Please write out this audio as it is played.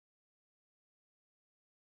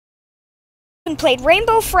haven't played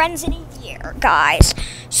Rainbow Friends in a year, guys.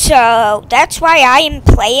 So that's why I am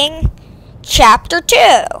playing Chapter 2.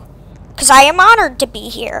 Because I am honored to be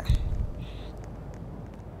here.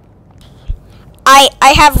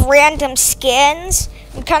 I have random skins.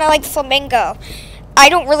 I'm kind of like Flamingo. I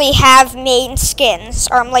don't really have main skins.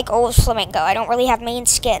 Or I'm like old Flamingo. I don't really have main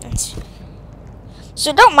skins.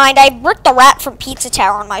 So don't mind. I ripped the rat from Pizza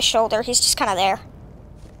Tower on my shoulder. He's just kind of there.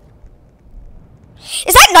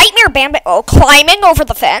 Is that Nightmare Bandit? Oh, climbing over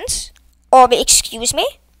the fence? Oh, excuse me?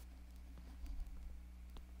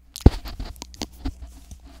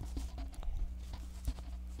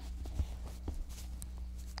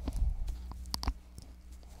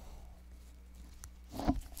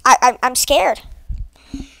 I'm scared.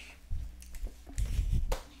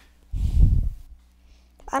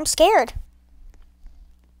 I'm scared.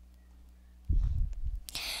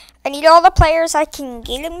 I need all the players I can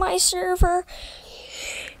get in my server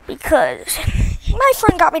because my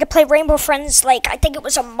friend got me to play Rainbow Friends like I think it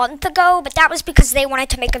was a month ago, but that was because they wanted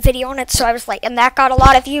to make a video on it, so I was like, and that got a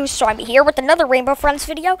lot of views, so I'm here with another Rainbow Friends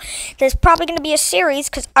video. There's probably going to be a series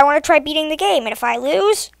because I want to try beating the game, and if I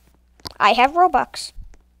lose, I have Robux.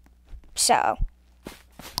 So,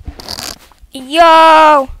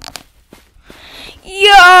 yo!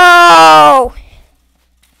 Yo!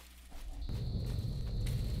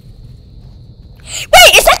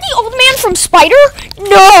 Wait, is that the old man from Spider?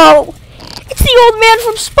 No! It's the old man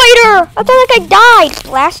from Spider! I felt like I died.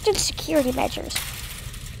 Blasted security measures.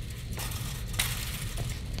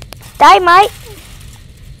 Die, mate.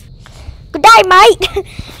 Goodbye, mate.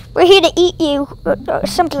 We're here to eat you.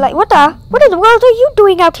 Something like, what in the world are you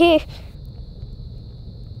doing out here?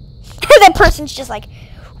 That person's just like,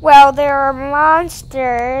 well, there are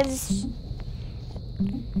monsters.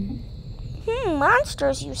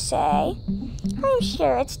 Monsters, you say? I'm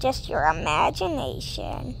sure it's just your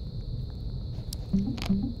imagination.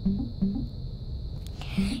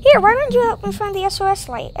 Here, why don't you help me find the SOS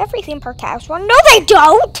light? Every theme park has one. No, they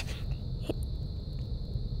don't!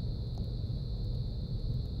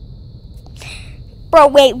 Bro,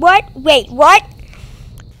 wait, what? Wait, what?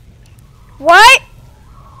 What?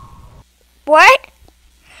 What?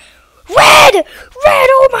 Red! Red,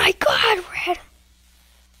 oh my god, Red!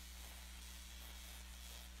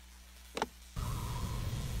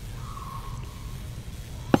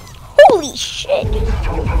 Holy shit!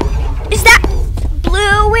 Is that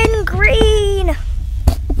blue and green?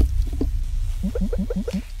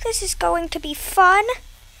 This is going to be fun.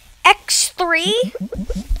 X3?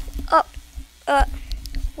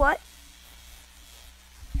 What?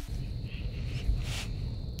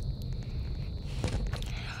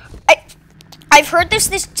 I've heard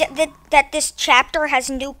that this chapter has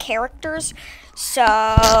new characters,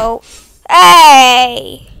 so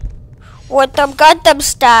hey, what them got them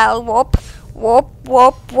style, whoop, whoop,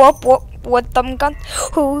 whoop, whoop, whoop, what them gun,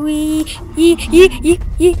 hoo yee yee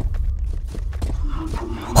yee.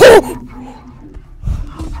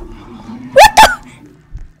 What the?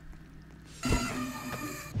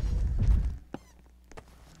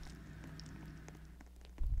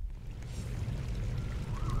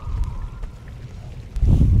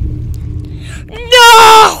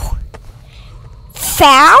 No!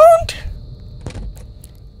 Found?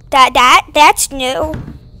 That's new.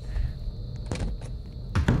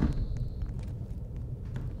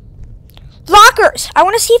 Lockers! I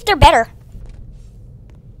want to see if they're better.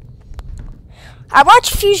 I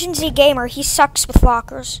watch Fusion Z Gamer. He sucks with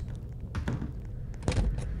lockers.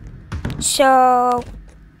 So...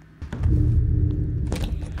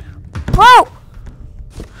 Bro!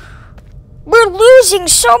 We're losing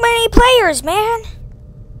so many players, man.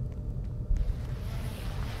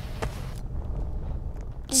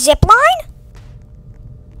 Zipline?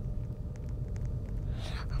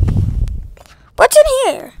 What's in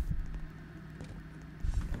here?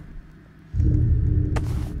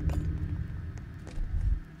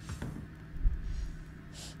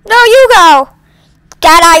 No, you go.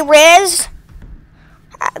 That Iris?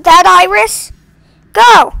 That Iris?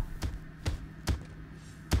 Go.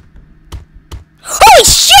 Holy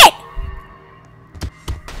shit!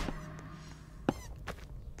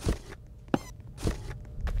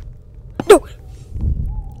 No.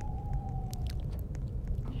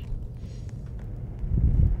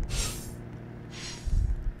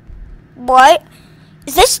 What?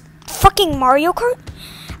 Is this fucking Mario Kart?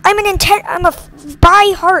 I'm a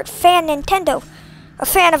by-heart fan Nintendo. A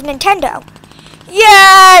fan of Nintendo.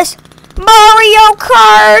 Yes! Mario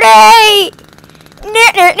Kart 8!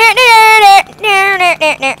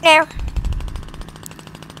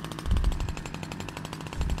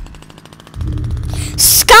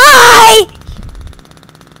 Sky!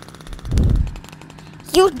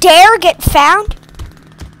 You dare get found?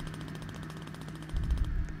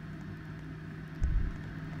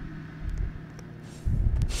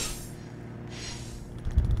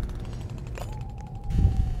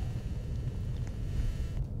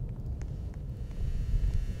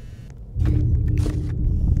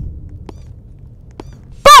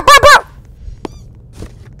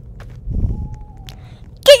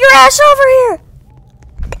 Get your ass over here!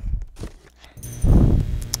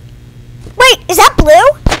 Wait, is that Blue?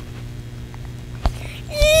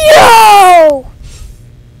 Yo!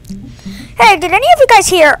 Hey, did any of you guys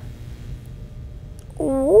hear?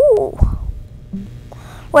 Ooh.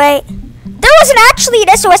 Wait, there wasn't actually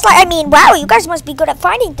an SOS light. I mean, wow, you guys must be good at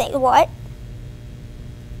finding things. What?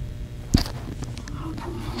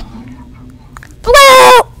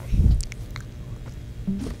 Blue!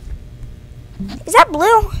 Is that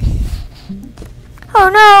Blue? Oh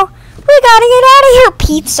no, we gotta get out of here,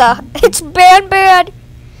 Pizza. It's bad.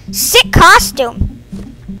 Sick costume.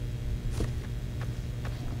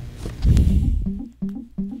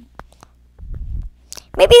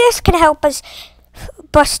 Maybe this can help us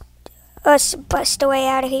bust a way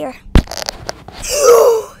out of here.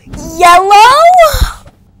 Yellow?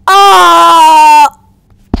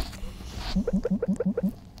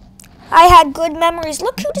 I had good memories.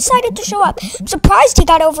 Look who decided to show up. I'm surprised he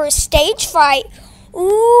got over a stage fright.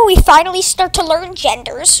 Ooh, we finally start to learn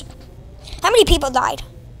genders. How many people died?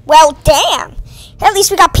 Well, damn. At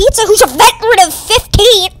least we got Pizza, who's a veteran of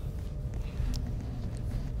 15.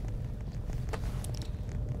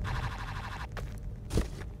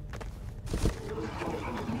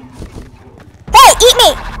 Hey, eat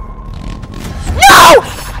me! No!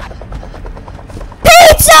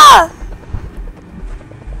 Pizza!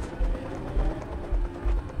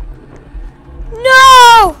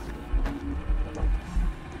 No!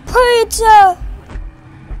 Pizza!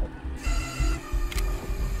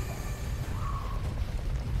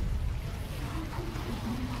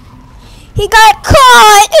 He got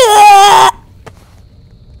caught! Ugh.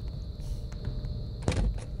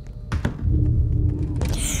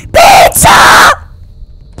 Pizza!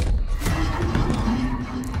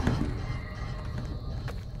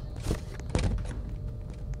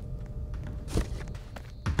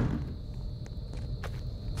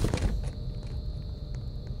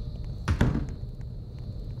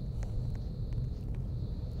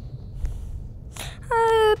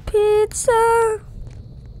 Pizza.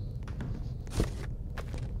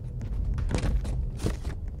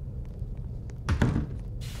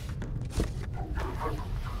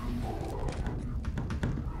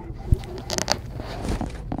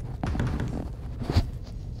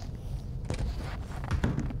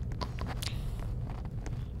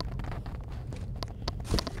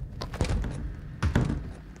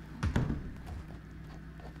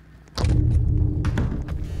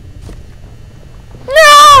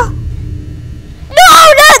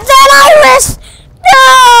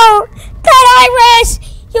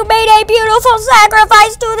 You made a beautiful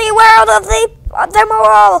sacrifice to the world of them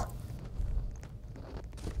all.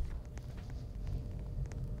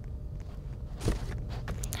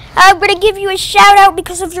 I'm gonna give you a shout out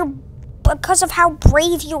because of how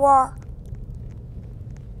brave you are.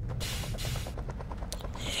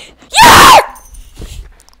 Yeah!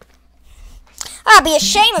 I'll be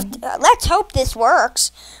ashamed if. Let's hope this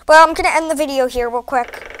works. Well, I'm gonna end the video here real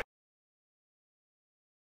quick.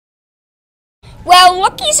 Well,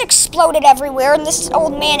 Lucky's exploded everywhere, and this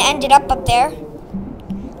old man ended up there.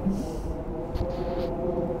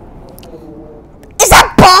 Is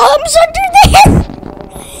that bombs under there?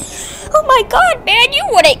 Oh my god, man, you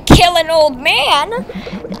wouldn't kill an old man.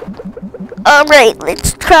 Alright,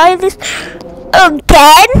 let's try this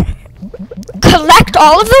again. Collect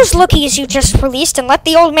all of those lookies you just released and let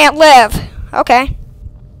the old man live. Okay.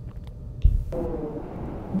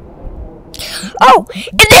 Oh,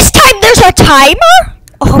 and this time there's a timer?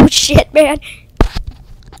 Oh shit, man.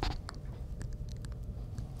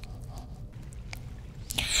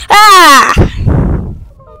 Ah!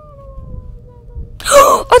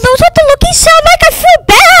 Are those what the lookies sound like? I feel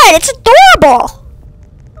bad. It's adorable.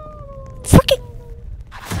 Freaking.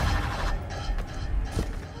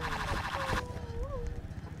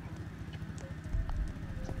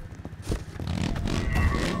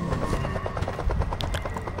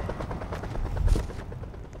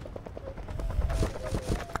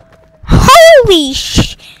 Holy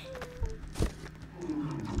sh...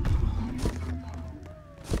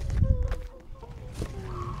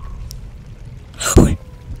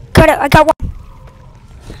 Got it, I got one.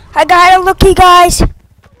 I got a lookie, guys.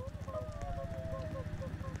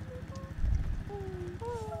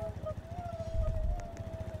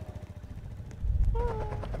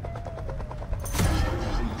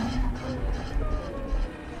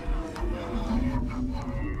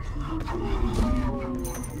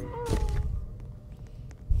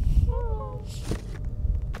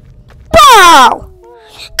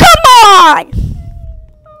 on!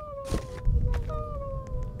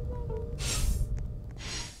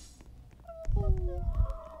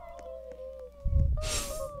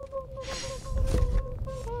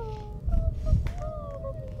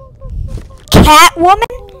 Catwoman?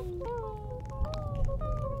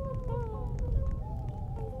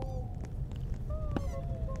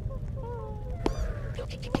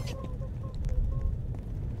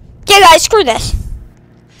 Yeah, guys, screw this.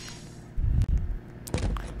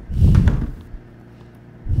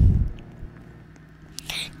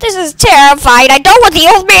 This is terrifying. I don't want the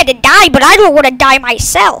old man to die, but I don't want to die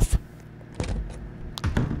myself.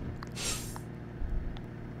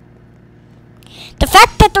 The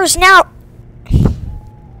fact that there's now...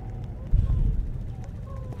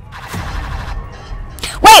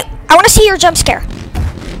 Wait, I want to see your jump scare.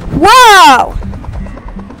 Whoa!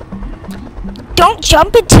 Don't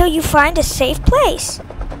jump until you find a safe place.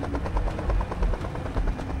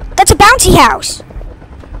 That's a bouncy house.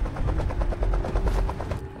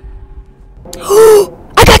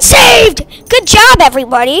 I got saved! Good job,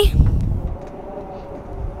 everybody.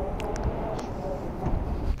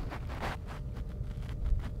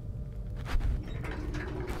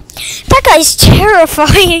 That guy's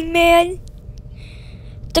terrifying, man.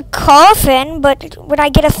 The coffin, but when I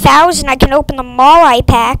get 1,000, I can open the Mall-Eye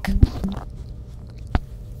pack.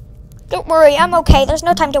 Don't worry, I'm okay. There's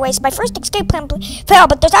no time to waste. My first escape plan failed,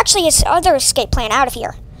 but there's actually this other escape plan out of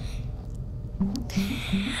here.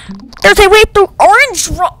 There's a way through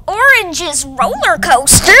Orange's roller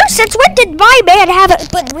coaster. Since when did my man have it?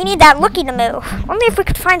 But we need that Lookie to move. Only if we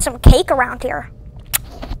could find some cake around here.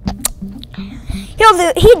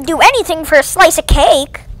 He'd do anything for a slice of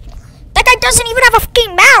cake. That guy doesn't even have a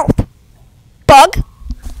fucking mouth. Bug?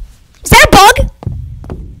 Is that a bug?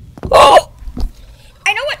 Oh!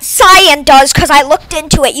 I know what cyan does because I looked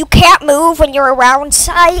into it. You can't move when you're around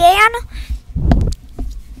cyan.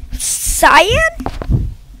 Cyan?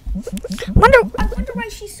 I wonder why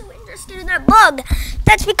she's so interested in that bug.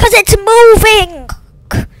 That's because it's moving.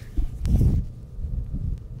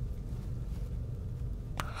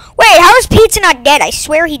 Wait, how is Pizza not dead? I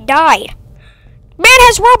swear he died. Man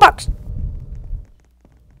has Robux.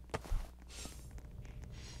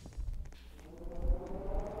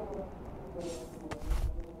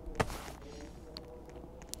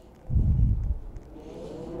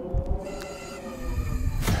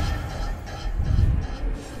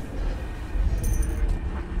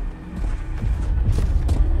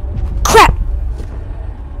 Crap.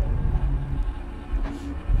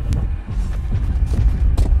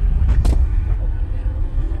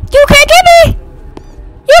 You can't get me!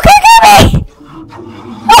 You can't get me!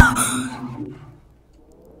 Oh.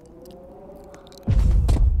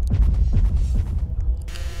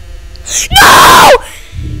 No!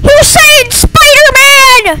 He was saying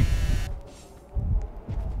Spider-Man!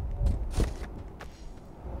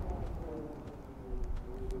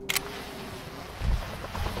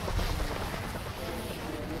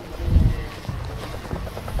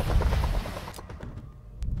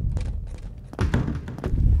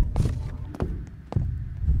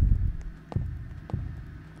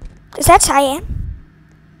 Is that cyan?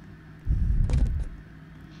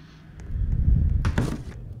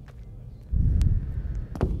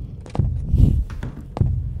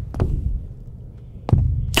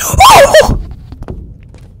 Oh!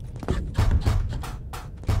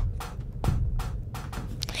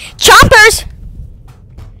 Chompers!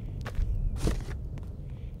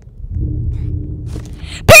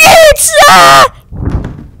 Pizza!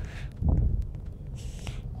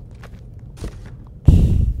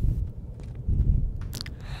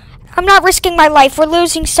 I'm not risking my life. We're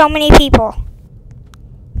losing so many people.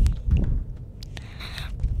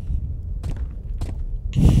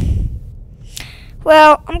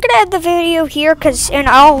 Well, I'm gonna end the video here and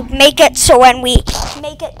I'll make it so when we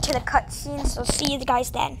make it to the cutscene, so see you guys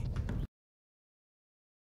then.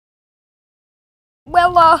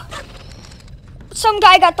 Well, some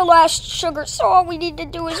guy got the last sugar, so all we need to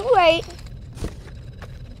do is wait.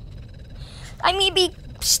 I may be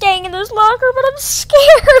staying in this locker, but I'm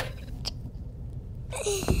scared.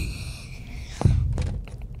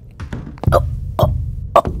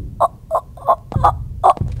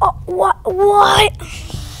 What?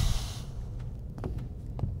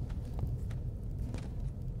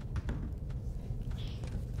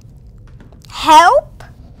 Help?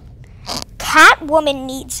 Catwoman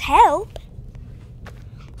needs help?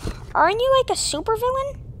 Aren't you like a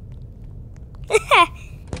supervillain?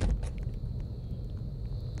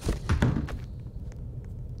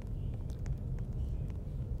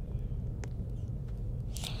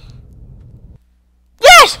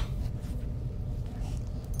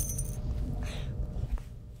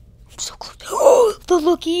 the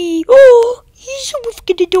Lucky. Oh, he's so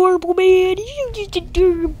fucking adorable, man. He's just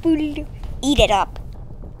adorable. Eat it up.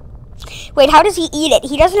 Wait, how does he eat it?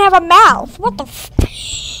 He doesn't have a mouth. What the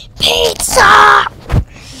Pizza!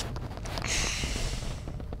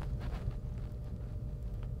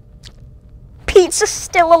 Pizza's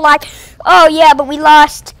still alive. Oh, yeah, but we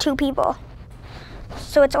lost 2 people.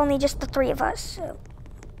 So it's only just the 3 of us. So.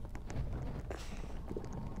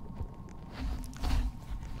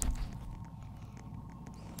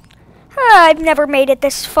 I've never made it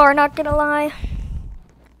this far, not gonna lie.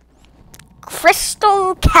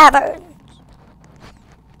 Crystal Caverns.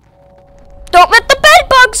 Don't let the bed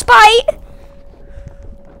bugs bite!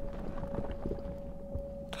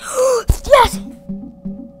 Yes!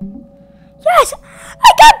 Yes!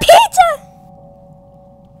 I got pizza!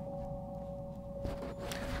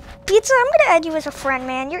 Pizza, I'm gonna add you as a friend,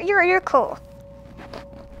 man. You're cool.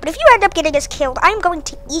 But if you end up getting us killed, I'm going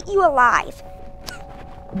to eat you alive.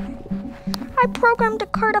 I programmed a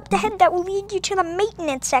card up the head that will lead you to the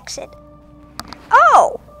maintenance exit.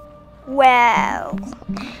 Oh! Well,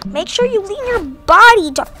 make sure you lean your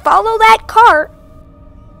body to follow that cart.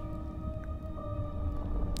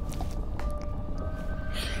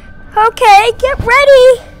 Okay, get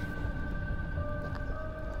ready.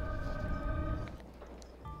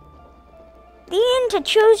 Lean to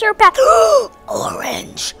choose your path.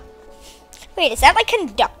 Orange. Wait, is that like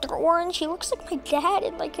Conductor Orange? He looks like my dad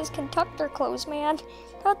in like his conductor clothes, man.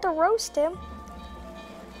 About to roast him.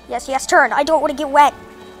 Yes, yes, turn. I don't want to get wet.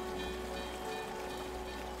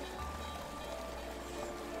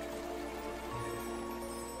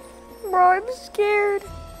 Bro, I'm scared.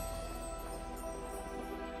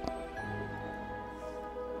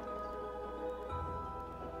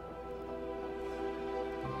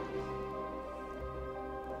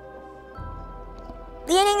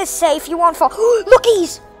 Leaning is safe. You won't fall.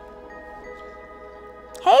 Lookies!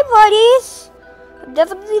 Hey, buddies. I'm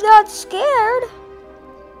definitely not scared.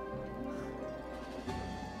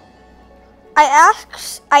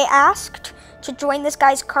 I asked to join this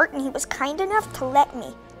guy's cart, and he was kind enough to let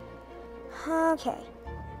me. Okay.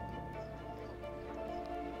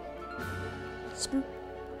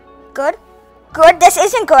 Good. Good. This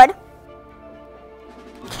isn't good.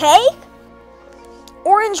 Cake?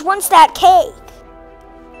 Orange wants that cake.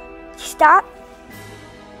 Stop.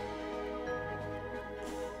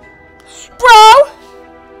 Bro!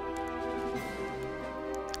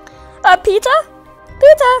 Pizza?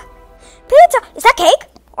 Pizza! Pizza! Is that cake?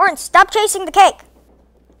 Orange, stop chasing the cake.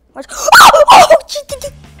 Oh! Oh!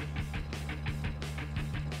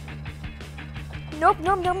 Nope,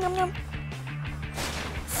 nope, nope, nope, nope.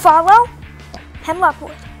 Follow Hemlock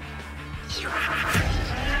Wood.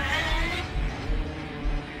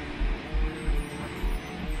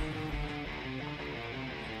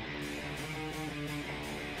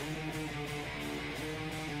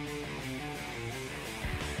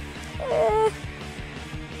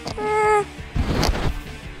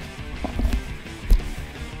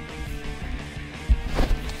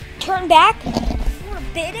 Turn back.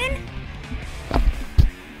 Forbidden.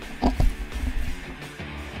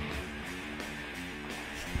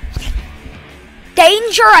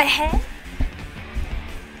 Danger ahead.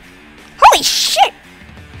 Holy shit.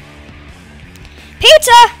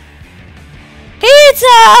 Pizza.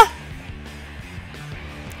 Pizza.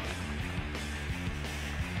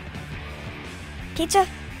 Pizza.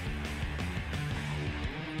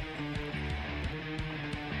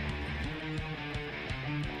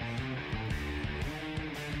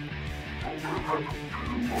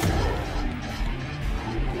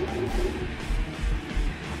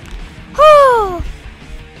 Oh.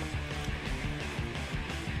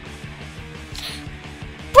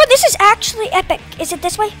 Bro, this is actually epic. Is it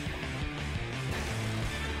this way?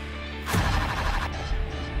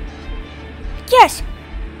 Yes.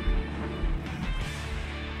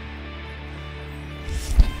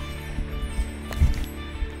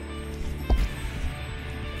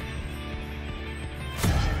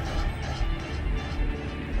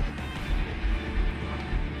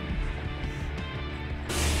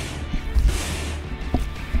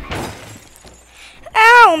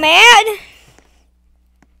 Ow, man.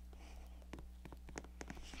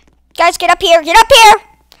 Guys, get up here. Get up here.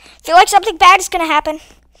 Feel like something bad is gonna happen.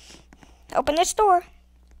 Open this door.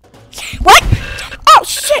 What? Oh,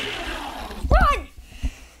 shit. Run.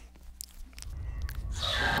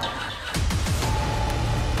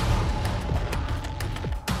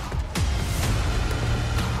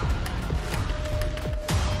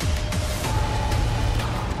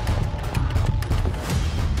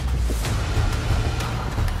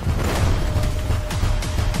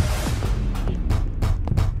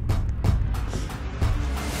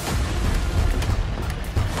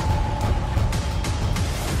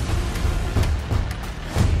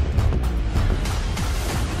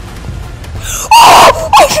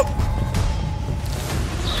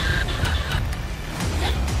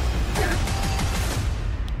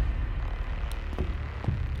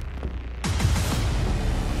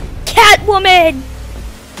 coming!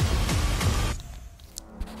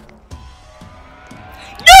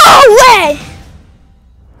 No way!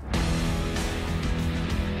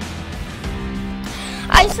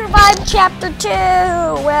 I survived chapter 2.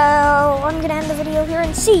 Well, I'm gonna end the video here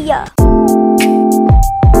and see ya.